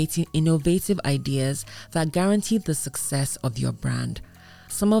activating innovative ideas that guarantee the success of your brand.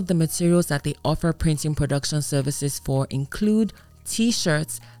 Some of the materials that they offer printing production services for include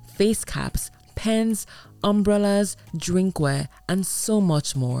t-shirts, face caps, pens, umbrellas, drinkware, and so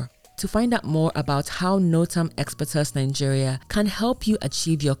much more. To find out more about how Notam Expertus Nigeria can help you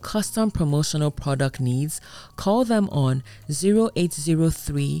achieve your custom promotional product needs, call them on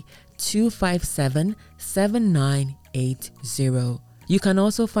 0803 257 7980. You can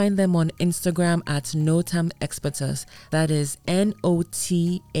also find them on Instagram at Notam Expertus. That is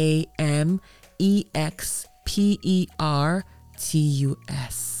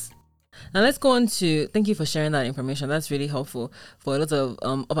NOTAMEXPERTUS. Now let's go on to, thank you for sharing that information. That's really helpful for a lot of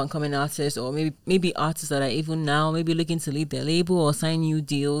up and coming artists, or maybe artists that are even now maybe looking to leave their label or sign new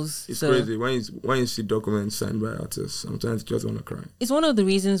deals. It's crazy when you see documents signed by artists. Sometimes you just want to cry. It's one of the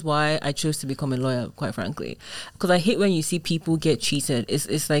reasons why I chose to become a lawyer, quite frankly, because I hate when you see people get cheated.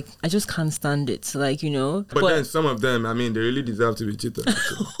 It's like I just can't stand it. But then some of them, I mean, they really deserve to be cheated.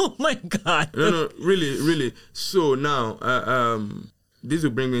 Oh my God! No, really. So now, this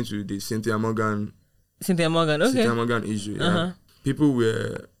will bring me to the Cynthia Morgan issue. Yeah. Uh-huh. People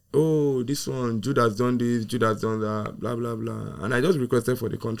were, this one, Jude has done this, Jude has done that, blah, blah, blah. And I just requested for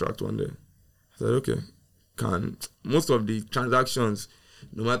the contract one day. I said, okay, most of the transactions,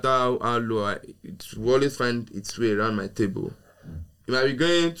 no matter how low, it will always find its way around my table. It might be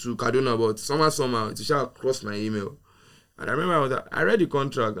going to Kaduna, but somehow, it shall cross my email. And I remember I read the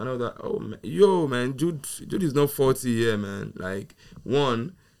contract and I was like, man, Jude is not 40 here, man. Like,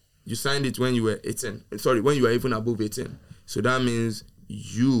 one, you signed it when you were 18. Sorry, when you were even above 18. So that means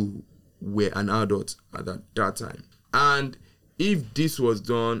you were an adult at that time. And if this was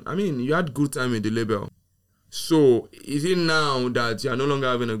done, I mean, you had good time with the label. So is it now that you are no longer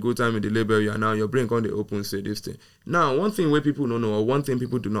having a good time with the label, your brain can't open, say this thing. Now, one thing where people don't know, or one thing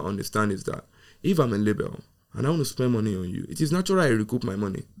people do not understand is that if I'm a label, and I want to spend money on you, it is natural I recoup my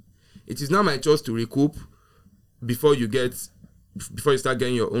money. It is not my choice to recoup before you start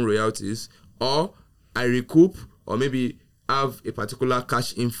getting your own royalties, or I recoup, or maybe have a particular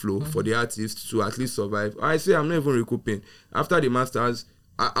cash inflow for the artist to at least survive. Or I say I'm not even recouping. After the masters,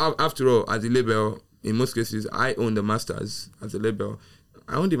 after all, as a label, in most cases, I own the masters as a label.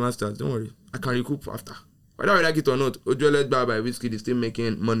 I own the masters, don't worry. I can recoup after. Whether I like it or not, Ojuelet Bar by Whiskey is still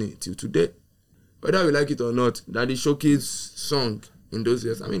making money till today. Whether we like it or not, that the showcase song in those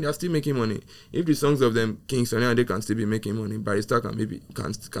years, I mean, they're still making money. If the songs of them, King Sunny and they can still be making money, Barrister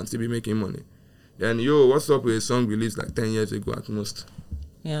can still be making money. Then, what's up with a song released like 10 years ago at most?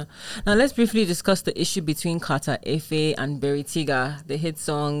 Yeah. Now let's briefly discuss the issue between Kata Efe and Beritiga, the hit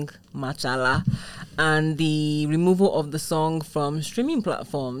song Machala, and the removal of the song from streaming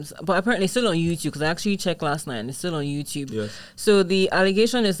platforms. But apparently it's still on YouTube, because I actually checked last night and it's still on YouTube. Yes. So the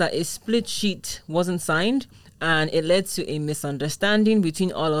allegation is that a split sheet wasn't signed, and it led to a misunderstanding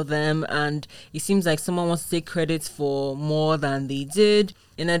between all of them, and it seems like someone wants to take credit for more than they did.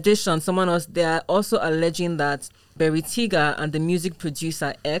 In addition, they are also alleging that Beritiga and the music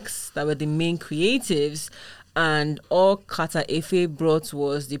producer X, that were the main creatives, and all Kata Efe brought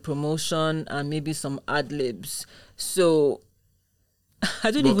was the promotion and maybe some ad-libs. So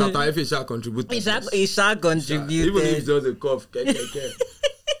I don't even... Kata Efe shall contribute. He shall contribute. Even if it's just a cough.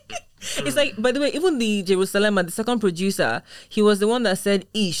 It's like, by the way, even the Jerusalem, the second producer, he was the one that said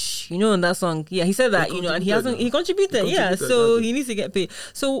 "ish," in that song. Yeah, he said that, and he contributed. Yeah, so he needs to get paid.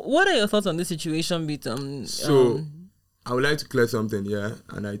 So, what are your thoughts on this situation with I would like to clear something,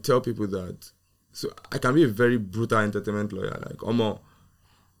 and I tell people that So I can be a very brutal entertainment lawyer. Like,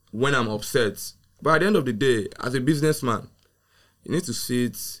 when I'm upset. But at the end of the day, as a businessman, you need to see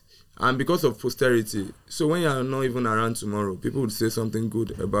it. And because of posterity, so when you're not even around tomorrow, people would say something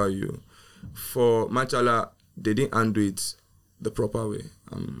good about you. For Machala, they didn't handle it the proper way.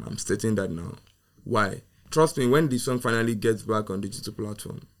 I'm stating that now. Why? Trust me, when the song finally gets back on digital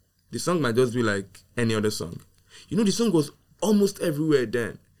platform, the song might just be like any other song. You know, the song was almost everywhere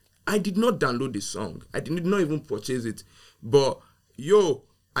then. I did not download the song. I did not even purchase it. But,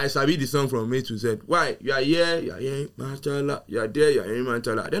 I sabi the song from A to Z. Why? You are here, Machala. You are there, you are hearing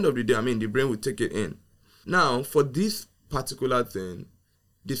Machala. At the end of the day, the brain will take it in. Now, for this particular thing,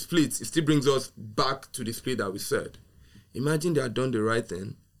 the split, it still brings us back to the split that we said. Imagine they had done the right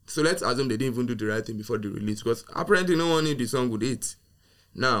thing. So let's assume they didn't even do the right thing before the release, because apparently no one knew the song would hit.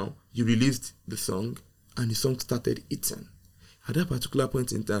 Now, you released the song, and the song started hitting. At that particular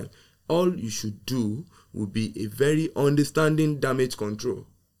point in time, all you should do would be a very understanding damage control.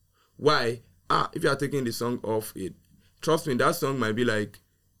 Why? If you are taking the song off it, trust me, that song might be like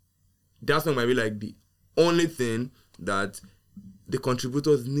the only thing that the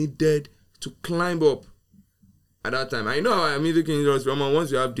contributors needed to climb up at that time. I know our music industry,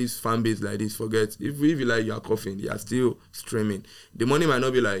 once you have this fan base like this, forget. If you like, you are coughing, you are still streaming. The money might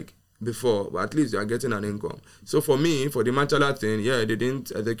not be like before, but at least you are getting an income. So for me, for the Machala thing, they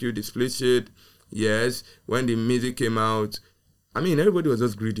didn't execute the split sheet. Yes, when the music came out, everybody was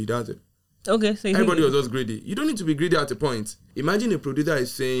just greedy, that's it. Okay, so everybody was just greedy. You don't need to be greedy at a point. Imagine a producer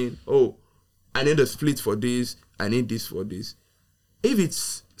is saying, I need a split for this, I need this for this. If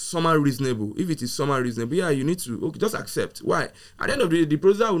it's somehow reasonable, you need to just accept. Why? At the end of the day, the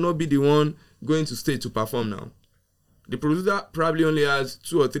producer will not be the one going to stage to perform now. The producer probably only has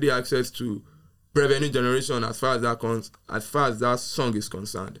 2 or 3 access to revenue generation as far as that song is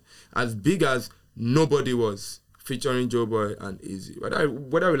concerned. As big as Nobody was featuring Joeboy and Easy.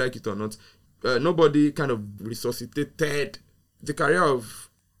 Whether we like it or not, Nobody kind of resuscitated the career of,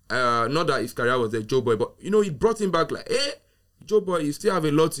 not that his career was a Joeboy, but he brought him back like, hey, Joeboy, you still have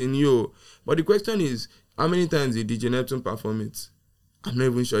a lot in you. But the question is, how many times did DJ Neptune perform it? I'm not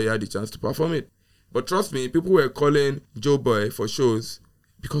even sure he had the chance to perform it. But trust me, people were calling Joeboy for shows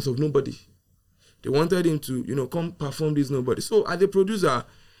because of Nobody. They wanted him to, come perform this Nobody. So as a producer,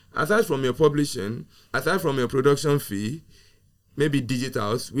 aside from your publishing, aside from your production fee, maybe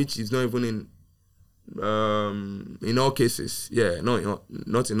digitals, which is not even in all cases,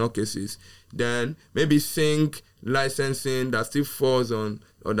 not in all cases, then maybe sync, licensing, that still falls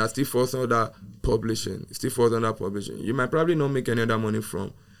under publishing. It still falls under publishing. You might probably not make any other money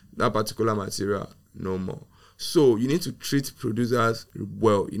from that particular material no more. So you need to treat producers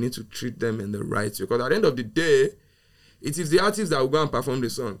well. You need to treat them in the right way. Because at the end of the day, it is the artist that will go and perform the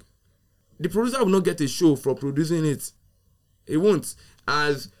song. The producer will not get a show for producing it. It won't.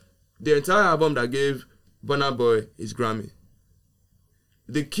 As the entire album that gave Burna Boy his Grammy,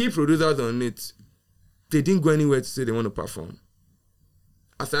 the key producers on it, they didn't go anywhere to say they want to perform.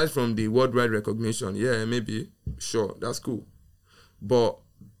 Aside from the worldwide recognition, maybe, sure, that's cool. But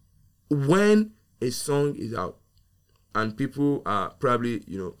when a song is out and people are probably,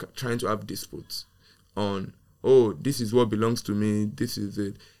 trying to have disputes on, this is what belongs to me, this is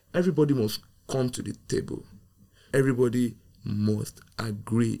it, everybody must come to the table. Everybody must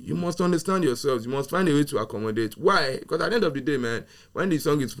agree. You must understand yourselves. You must find a way to accommodate. Why? Because at the end of the day, man, when the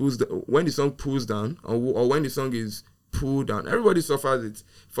song pulls down, or when the song is pulled down, everybody suffers it.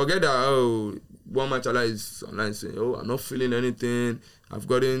 Forget that, one Machala is online saying, I'm not feeling anything. I've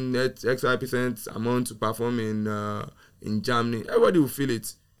gotten X% amount to perform in Germany. Everybody will feel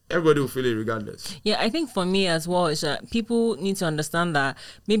it. Everybody will feel it regardless. Yeah, I think for me as well is that people need to understand that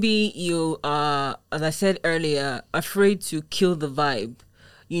maybe you are, as I said earlier, afraid to kill the vibe.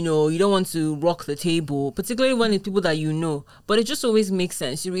 You don't want to rock the table, particularly when it's people that you know. But it just always makes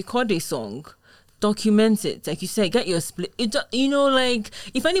sense. You record a song, document it. Like you said, get your split.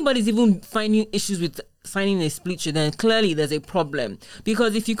 If anybody's even finding issues with signing a split sheet, then clearly there's a problem.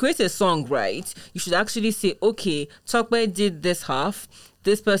 Because if you create a song, right, you should actually say, okay, Tokwe did this half,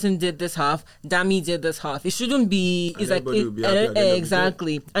 this person did this half, Dami did this half. It shouldn't be. It's like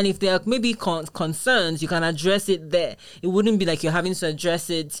exactly. And if there are maybe concerns, you can address it there. It wouldn't be like you're having to address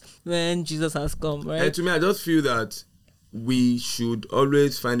it when Jesus has come, right? And to me, I just feel that we should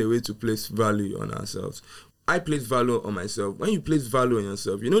always find a way to place value on ourselves. I place value on myself. When you place value on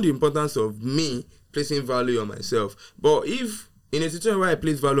yourself, you know the importance of me placing value on myself. But if in a situation where I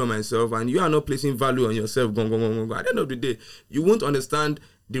place value on myself and you are not placing value on yourself, at the end of the day, you won't understand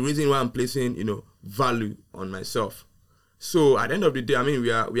the reason why I'm placing, value on myself. So at the end of the day, I mean, we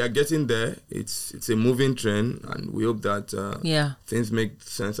are getting there. It's a moving train, and we hope that things make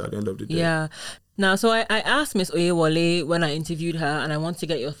sense at the end of the day. Yeah. Now, so I asked Miss Oyewole when I interviewed her, and I want to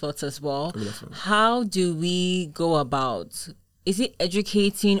get your thoughts as well. How do we go about, is it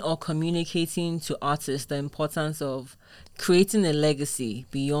educating or communicating to artists the importance of creating a legacy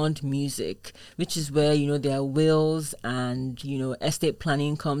beyond music, which is where, you know, their wills and, you know, estate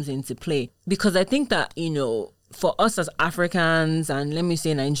planning comes into play? Because I think that, you know, for us as Africans, and let me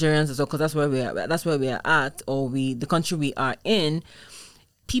say Nigerians as well, because that's where we are at, or the country we are in,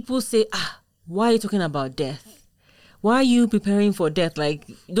 people say, why are you talking about death? Why are you preparing for death? Like,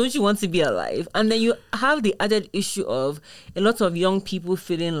 don't you want to be alive? And then you have the added issue of a lot of young people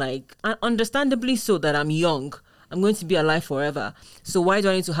feeling like, understandably so, that I'm young, I'm going to be alive forever. So why do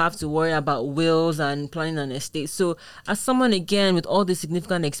I need to have to worry about wills and planning an estate? So as someone, again, with all the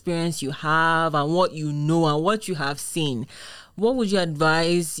significant experience you have and what you know and what you have seen, what would you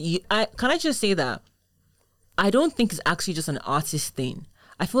advise? Can I just say that I don't think it's actually just an artist thing.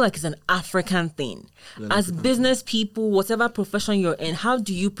 I feel like it's an African thing. As business people, whatever profession you're in, how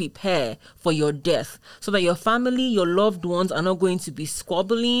do you prepare for your death so that your family, your loved ones are not going to be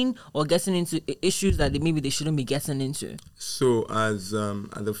squabbling or getting into issues that maybe they shouldn't be getting into? So as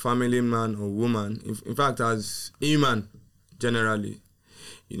a family man or woman, in fact, as human generally,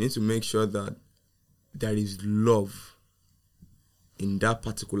 you need to make sure that there is love in that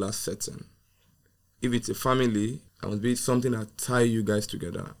particular setting. If it's a family, it must be something that tie you guys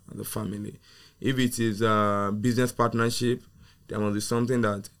together as a family. If it is a business partnership, there must be something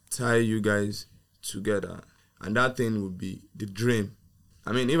that tie you guys together. And that thing would be the dream.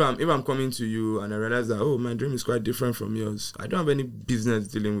 I mean, if I'm coming to you and I realize that, my dream is quite different from yours, I don't have any business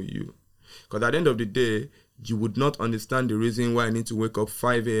dealing with you. Because at the end of the day, you would not understand the reason why I need to wake up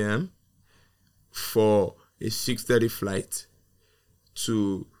 5 a.m. for a 6:30 flight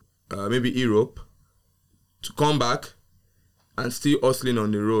to maybe Europe, to come back and still hustling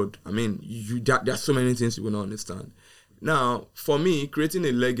on the road. I mean, there are so many things you will not understand. Now, for me, creating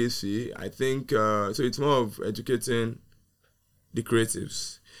a legacy, I think, so it's more of educating the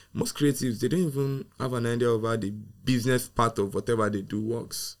creatives. Most creatives, they don't even have an idea of how the business part of whatever they do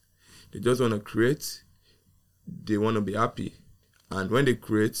works. They just want to create. They want to be happy. And when they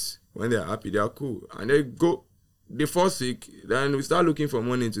create, when they're happy, they are cool. And they fall sick, then we start looking for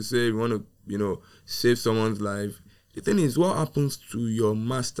money to say we want to, save someone's life. The thing is, what happens to your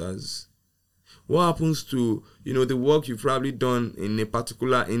masters? What happens to, the work you've probably done in a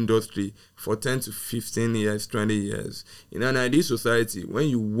particular industry for 10 to 15 years, 20 years? In an ideal society, when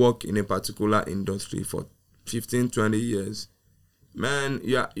you work in a particular industry for 15, 20 years, man,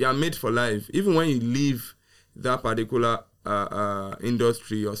 you're made for life. Even when you leave that particular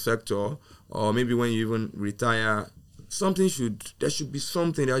industry or sector, or maybe when you even retire, there should be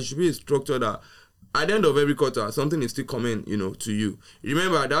a structure that at the end of every quarter, something is still coming, to you.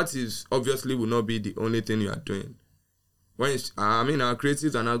 Remember, that is obviously will not be the only thing you are doing. Our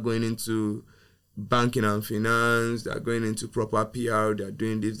creatives are not going into banking and finance, they're going into proper PR, they're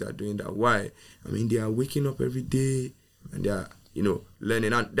doing this, they're doing that. Why? They are waking up every day and they are,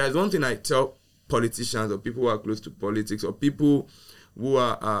 learning. And there's one thing I tell politicians or people who are close to politics or people who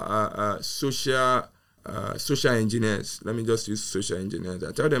are social engineers. Let me just use social engineers.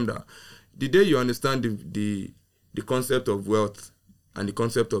 I tell them that the day you understand the concept of wealth and the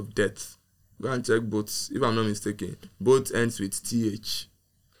concept of death, go and check both, if I'm not mistaken, both ends with TH.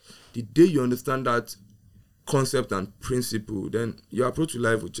 The day you understand that concept and principle, then your approach to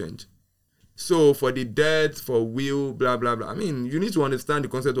life will change. So for the death, for will, blah, blah, blah, you need to understand the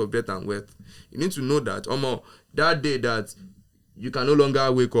concept of death and wealth. You need to know that, that day that you can no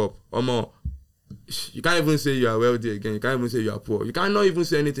longer wake up, you can't even say you are wealthy again. You can't even say you are poor. You cannot even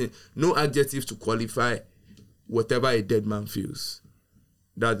say anything. No adjectives to qualify whatever a dead man feels.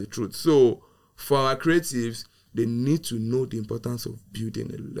 That's the truth. So for our creatives, they need to know the importance of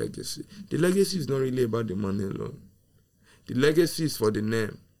building a legacy. The legacy is not really about the money alone. The legacy is for the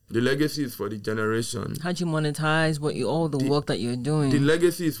name. The legacy is for the generation. How do you monetize all the work that you're doing? The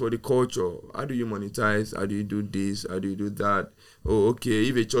legacy is for the culture. How do you monetize? How do you do this? How do you do that? Oh, okay.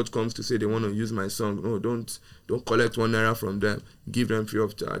 If a church comes to say they want to use my song, no, don't collect 1 naira from them. Give them free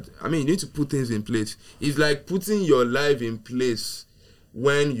of charge. You need to put things in place. It's like putting your life in place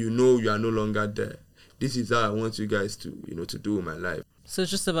when you know you are no longer there. This is how I want you guys to, to do with my life. So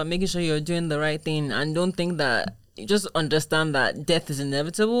it's just about making sure you're doing the right thing and don't think that. Just understand that death is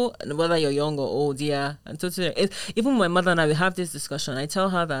inevitable, and whether you're young or old, and totally. Even my mother and I, we have this discussion. I tell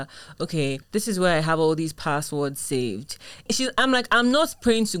her that, okay, this is where I have all these passwords saved. I'm like, I'm not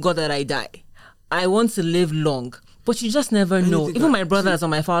praying to God that I die. I want to live long. But you just never know. Even my brothers or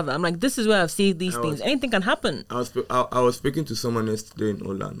my father, I'm like, this is where I've seen these things. Anything can happen. I was speaking to someone yesterday in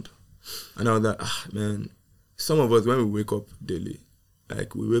Holland, and I was like, man, some of us, when we wake up daily,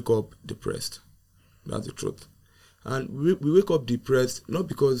 like we wake up depressed. That's the truth. And we wake up depressed, not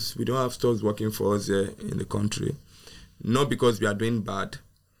because we don't have stores working for us here in the country, not because we are doing bad,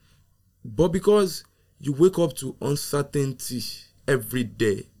 but because you wake up to uncertainty every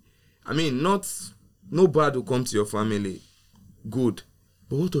day. I mean, no bad will come to your family, good.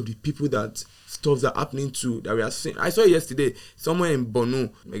 But what of the people that stuff are happening to, that we are seeing? I saw yesterday, somewhere in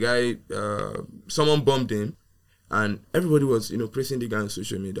Borno, a guy, someone bombed him, and everybody was, praising the guy on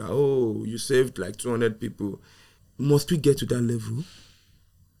social media. Oh, you saved like 200 people. Must we get to that level?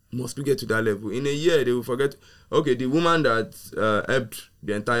 Must we get to that level? In a year, they will forget. Okay, the woman that helped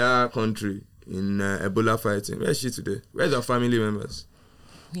the entire country in Ebola fighting, where is she today? Where's her family members?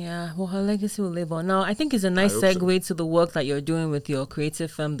 Yeah, well, her legacy will live on. Now, I think it's a nice segue to the work that you're doing with your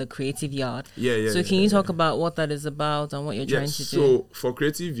creative firm, The Creative Yard. So can you talk about what that is about and what you're trying to do? So for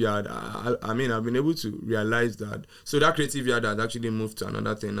Creative Yard, I mean, I've been able to realize that. So that Creative Yard has actually moved to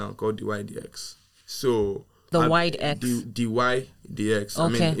another thing now called the YDX. So the wide X. The YDX. Okay. I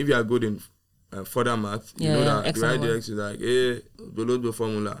mean, if you are good in further math, you know that the YDX is like, the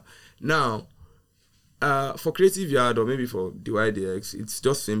formula. Now, for Creative Yard or maybe for the YDX, it's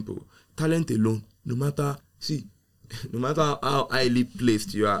just simple. Talent alone, no matter how highly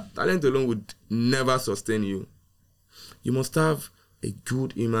placed you are, talent alone would never sustain you. You must have a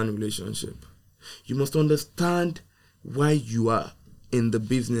good human relationship. You must understand why you are in the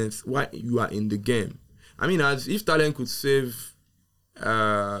business, why you are in the game. I mean, as if talent could save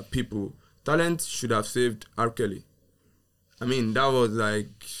people, talent should have saved R. Kelly. I mean, that was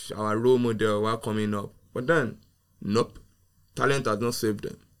like our role model while coming up. But then, nope. Talent has not saved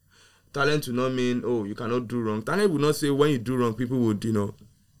them. Talent will not mean, oh, you cannot do wrong. Talent will not say when you do wrong, people would,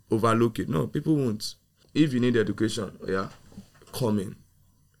 overlook it. No, people won't. If you need education, come in.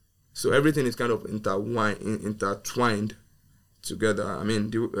 So everything is kind of intertwined together. I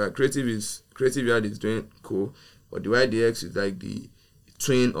mean, the Creative Yard is doing cool, but the YDX is like the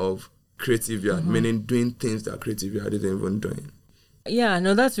twin of Creative Yard, meaning doing things that Creative Yard isn't even doing. Yeah,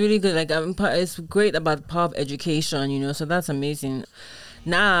 no, that's really good. Like, it's great about power of education, so that's amazing.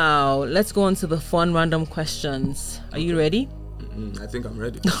 Now, let's go on to the fun random questions. Are you ready? I think I'm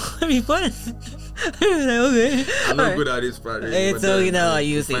ready. It'll be fun. Okay. I'm not good at this part. Really, it's okay, now I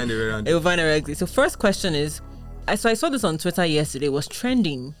use it. It will find it very. So first question is, I saw this on Twitter yesterday, it was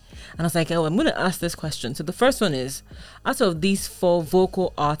trending. And I was like, I'm going to ask this question. So the first one is, out of these 4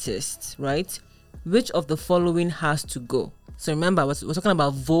 vocal artists, right, which of the following has to go? So remember, we're talking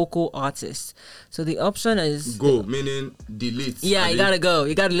about vocal artists. So the option is... Go, meaning delete. Yeah, you got to go.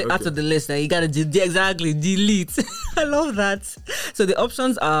 You got to out of the list. You got to delete. I love that. So the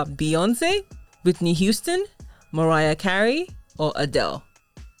options are Beyonce, Whitney Houston, Mariah Carey, or Adele.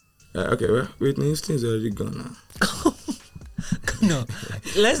 Okay, well, Whitney Houston is already gone now. No,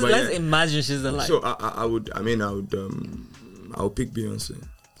 let's imagine she's alive. So I would pick Beyonce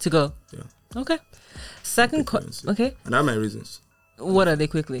to go. Yeah. Okay. Second okay. And I have my reasons. What are they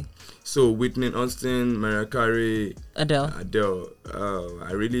quickly? So Whitney Houston, Mariah Carey, Adele.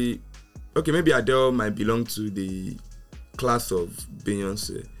 Maybe Adele might belong to the class of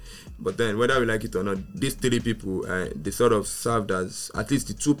Beyonce. But then, whether we like it or not, these 3 people, they sort of served as, at least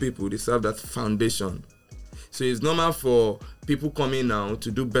the 2 people, they served as foundation. So it's normal for people coming now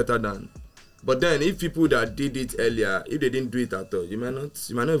to do better than. But then, if people that did it earlier, if they didn't do it at all, you might not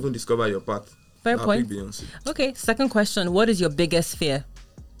even discover your path. Fair point. Okay, second question. What is your biggest fear?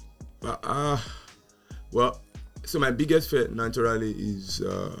 Well, so my biggest fear naturally is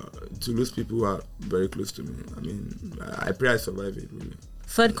to lose people who are very close to me. I mean, I pray I survive it, really.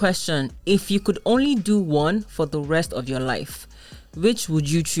 Third question. If you could only do one for the rest of your life, which would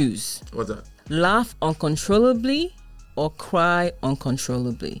you choose? What's that? Laugh uncontrollably or cry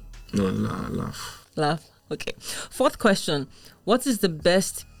uncontrollably? No, laugh. Laugh. Okay. Fourth question. What is the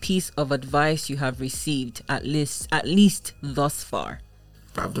best piece of advice you have received, at least thus far?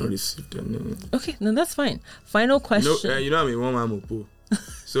 I've not received any. Okay, no, that's fine. Final question. I'm a one-man mopo.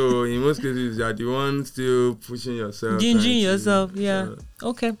 So in most cases, you are the one still pushing yourself. Ginging yourself, yeah.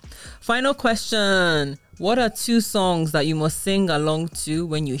 Okay. Final question. What are 2 songs that you must sing along to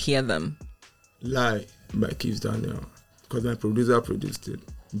when you hear them? Lie by Keith Daniel, because my producer produced it.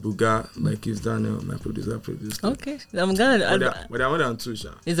 Buga by Keith Daniel, my producer produced it. Okay, I'm gonna. But I want on 2, Sha.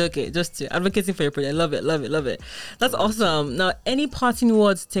 It's okay, just 2. Advocating for your project. Love it. That's awesome. Now, any parting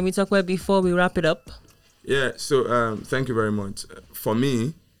words, Temitope, before we wrap it up? Yeah. So, thank you very much. For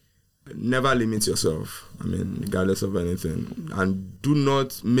me, never limit yourself. I mean, regardless of anything. And do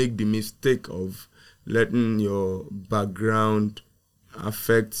not make the mistake of letting your background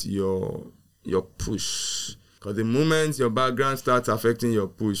affect your push. Because the moment your background starts affecting your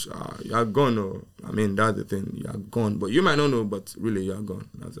push, you are gone. Or, I mean, that's the thing. You are gone. But you might not know, but really, you are gone.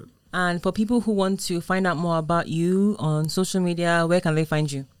 That's it. And for people who want to find out more about you on social media, where can they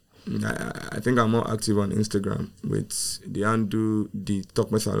find you? I think I'm more active on Instagram with the handle the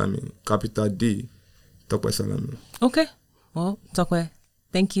Tope Salami, capital D, Tope Salami. Okay. Well, Tope,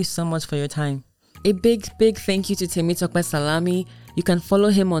 thank you so much for your time. A big thank you to Temitope Salami. You can follow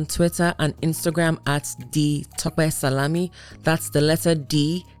him on Twitter and Instagram at the Tope Salami. That's the letter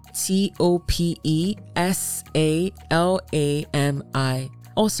D, TOPESALAMI.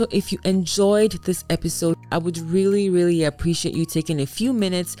 Also, if you enjoyed this episode, I would really appreciate you taking a few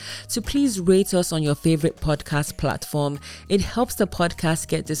minutes to please rate us on your favorite podcast platform. It helps the podcast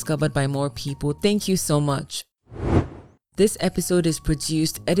get discovered by more people. Thank you so much. This episode is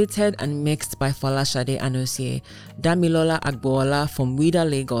produced, edited, and mixed by Folashade Anosie. Damilola Agboola from Wida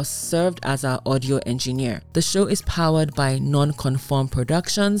Lagos served as our audio engineer. The show is powered by Nonconform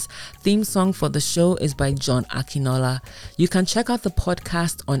Productions. Theme song for the show is by John Akinola. You can check out the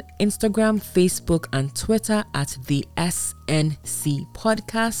podcast on Instagram, Facebook, and Twitter at the SNC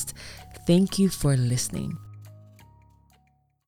Podcast. Thank you for listening.